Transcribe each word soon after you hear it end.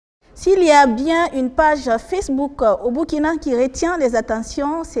S'il y a bien une page Facebook au Burkina qui retient les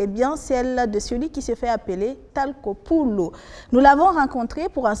attentions, c'est bien celle de celui qui se fait appeler Talko Poulo. Nous l'avons rencontré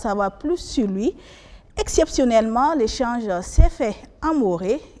pour en savoir plus sur lui. Exceptionnellement, l'échange s'est fait en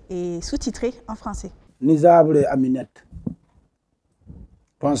moré et sous-titré en français. Nisabre d'AmiNet.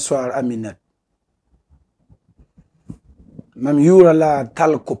 Bonsoir d'AmiNet. Mam yura la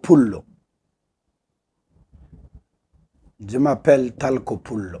Talko Poulo. Je m'appelle Talko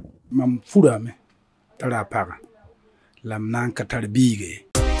Poulo. Mam Fourame, Tarapara, Lam Nanka Tarbige.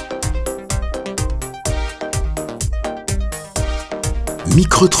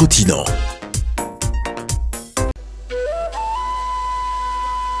 Micro-trottinant.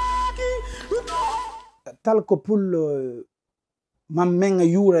 Talko Poulo, mam menga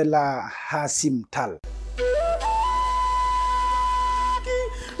yura la Hasim Tal.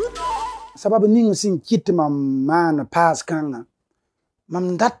 Sababu ning sin kit mam man pas kanga.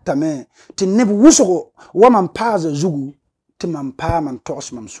 Mam datta me ti nebu wusugo wa mam pas zugu ti mam pa man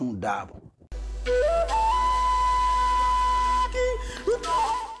tos mam sun dabo.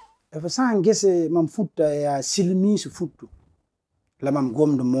 Efa san gese mam futta ya silmi su futtu. La mam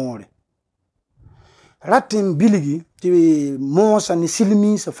gomdo more. Ratin biligi ti mosa ni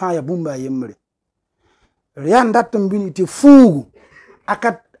silmi sa fa ya bumba yemre. Rian datta bini ti fugu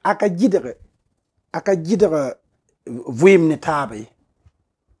aka jidere vuim ne tabe.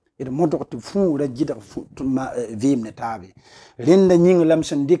 Et modok te fou la jidere vuim ne tabe. Rinda nying lam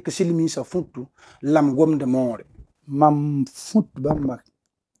san dik silmi sa futu lam gom de more. Mam fut bamba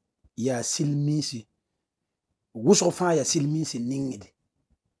ya silmi si. Wusro fa ya silmi si ningidi.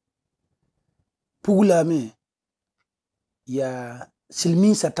 Pugula me ya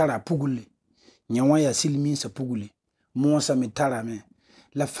silmi sa tara puguli. Nyawa ya silmi sa puguli. Mosa me tara me.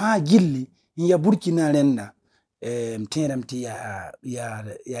 La fa gilli ya Burkina renda mtiram ti ya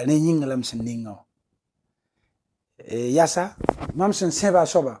renying lam sendingo yasa mam sen seba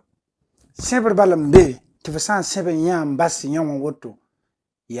soba seber balam be ti fasan sebe nyam bas nyam woto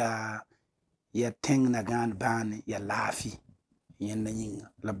ya teng na gan ban ya lafi yen na nying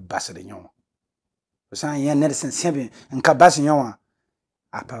la bas de nyom fasan yen ne sen sebe nka bas nyom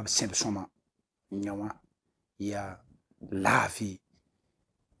apa sebe soma nyom ya lafi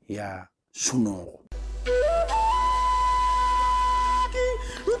ya suno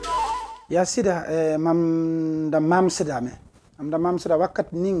ya sida mam sida me mam sida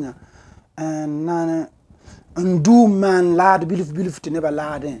wakat ninga nana ndu man laad bilif te neba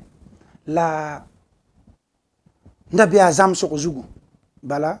laade la ndabi azam so zugu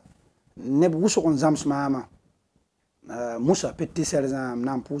bala neb wuso kon zams mama musa petit serzam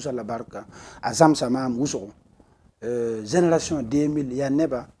nam pousa la barka azam sa mam wuso génération 2000 ya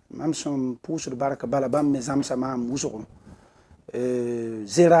neba mam son pousse de baraka bala bam mes am sama musuko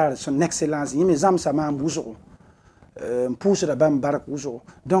Gérard son excellence yi mes am sama musuko pousse de bam barak musuko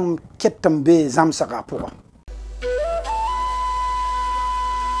donc ketam be zam saka pour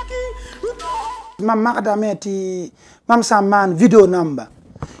mam magda meti mam sa man video number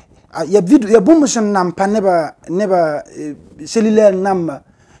ya bum son nam pa neba cellulaire number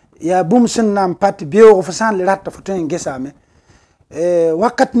ya bum son nam pat bio fasan le rat foto ngesame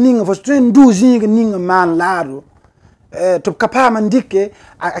wakat ninga fo stren 12 ninga man lado to kapa man dikke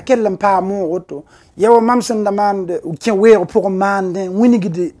akellam pa mo goto yawa mamsan da man u ken wero pour man den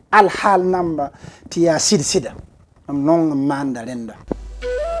winigide al hal namba ti ya sida am non man da renda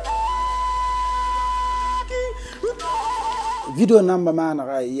video namba man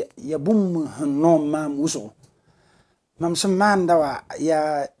ya bum no mam uso mamsan man da wa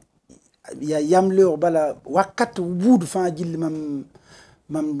ya yamleur bala wakat wud fa jil mam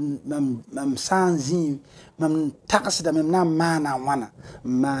sanzi mam taxida mam na mana wana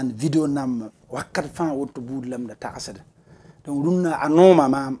man video nam wakat fa wot bud lam da taxida donc lunna anoma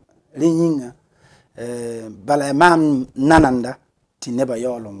mam renyinga bala mam nananda ti neba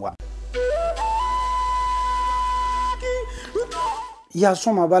yolon wa ya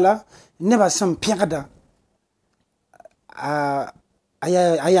soma bala neba sam piada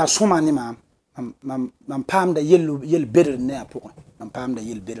aya soma ni mam pam da yel better ne apoko mam pam da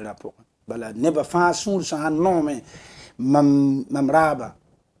yel better apoko bala neba fa sun sa non me mam raba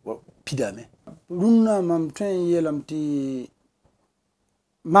pidame lunna mam ten yelam ti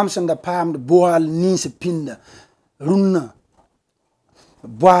mam sanda pam da boal ni se pinda lunna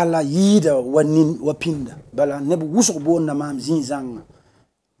boala yida wanin wapinda bala neba wusuk bo na mam zinzang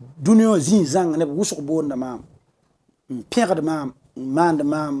dunyo zinzang neba wusuk bo na mam perde mam mande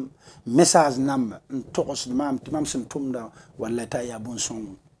mam message nam tokos mam timam sen tumda wala ta ya bon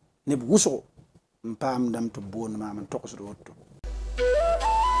son ne buso pam dam to bon mam tokos do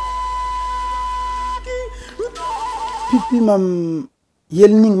pipi mam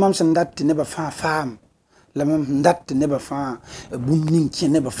yelning mam sandat ne ba fa fam la mam ndat ne ba fa bum ning ki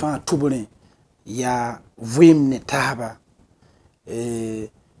ne ba fa tubure ya vim ne taba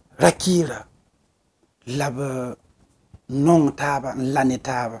rakira laba non taba la ne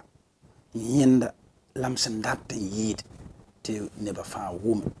taba yenda lam sandat yid te ne ba fa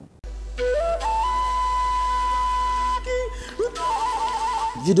wum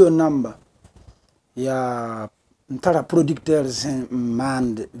video number ya ntara producteur sen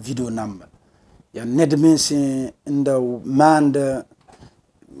mand video number ya nedmen sen nda mand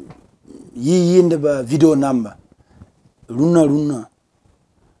yinde ba video number runa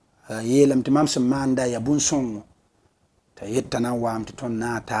yelam timam sen manda ya bun songo ta yettana wam to ton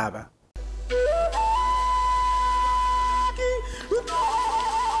na taba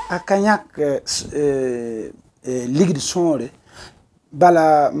akanyak ligid sonre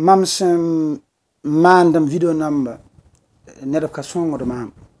bala mamsen mandam video number neda ka songo de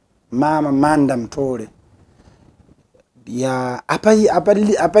mama mandam tore ya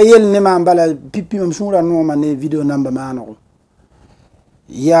apayel ne ma bala pipi mam sura no ma ne video number mano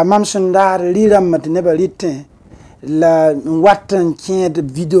ya mamsen dar liram mat ne ba litte la watan kien de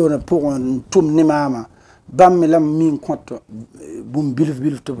video na pour tum ne mama bam mi lam min konto bum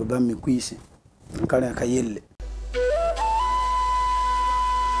bilf to bam mi kuisi kala ka yelle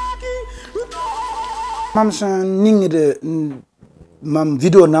mam san ning de mam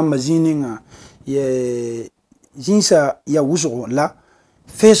video number zininga ye jinsa ya wuzo la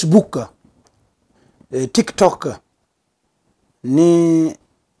Facebook TikTok ni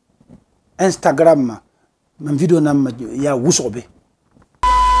Instagram mam video number ya wuzo be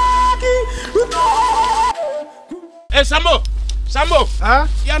Sambo ha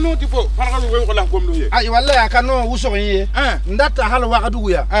ya no tipo fargal we ko la ko mdo ye ay wallahi aka no wuso yi ndata hal wa gadu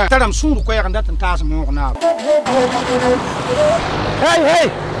ya taram sundu ko ya ndata tas mo na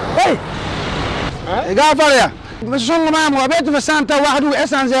hey ga faria sungu ma mo betu santa wahdu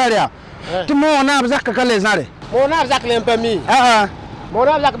essentiel tu mo na zakka kale zare mo na zak le pami mo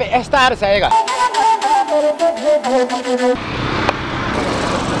na zak be star sayega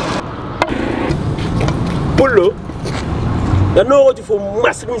Pullo ya no ti fo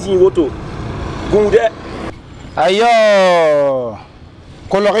masrinzi woto gunde ayo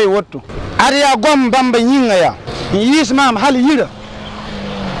kolori woto ariya gom bamba yinga ya yis mam hal yira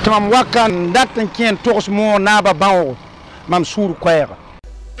tamam wakan datan kien tos mo na ba bawo mam sur kwera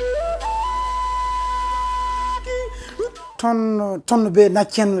ton be na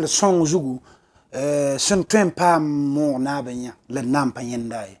kien le son zugu sun tempa mo na ba nya le nampa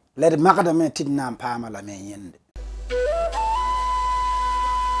yendai le magada me tid nampa mala me yende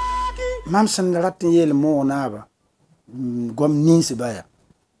mam san ratin yel mo naba gom ninsi baya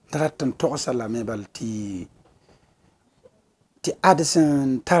taratan toxala me bal ti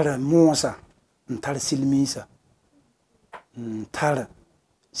adisen tar mosa tar silmisa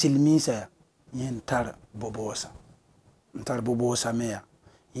yen tar bobosa meya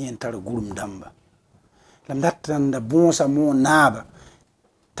yen tar gurum damba lam datan da bonsa mo naba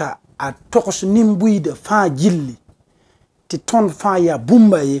ta a toxo nimbuide fa jilli ti ton fa ya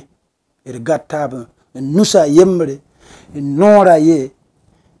bumba ye gattaba nusa yemre nora ye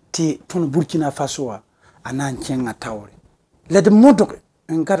ti ton Burkina Faso anan cenga tawre led modok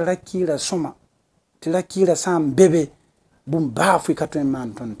en gadara kira soma ti la kira sam bebe bum bafu katwen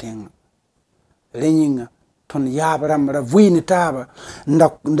man ton tenga renyinga ton yabram ra vuini taba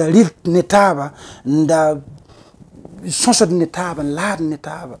nda lit ne taba nda sonsod ne taba lad ne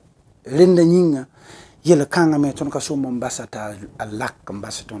taba renda nyinga yele kanga me ton ka somo ambassadeur alak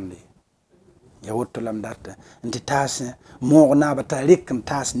ambassadeur de ya wotto lam data nti tas mo na ba tarik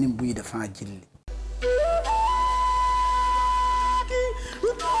tas nim buyi de fa jilli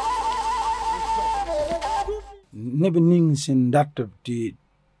nebe ning sin data ti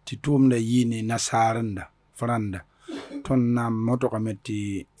tumda yini nasaranda franda ton na moto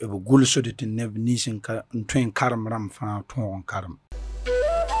kameti e gulso de nebe nisin ka twen karam ram fa ton karam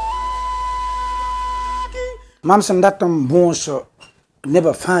mam san datam bonso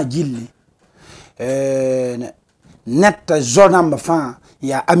neba fa jilli netta zonamba fa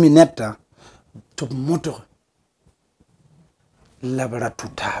ya amineta to motor labra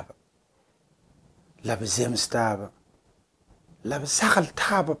tutaba lab zemstaba lab sakhal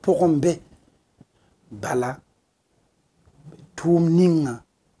taba pogombe bala tum ninga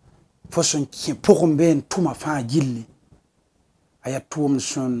foson ki pogombe tuma fa jilli aya tum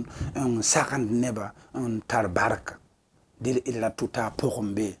son un sakand neba un tarbarka dil illa tuta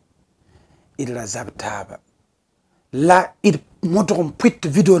pogombe illa zabtaba la it motorom put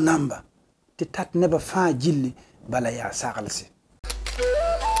video number ti tat neba fa jilli bala ya sagalse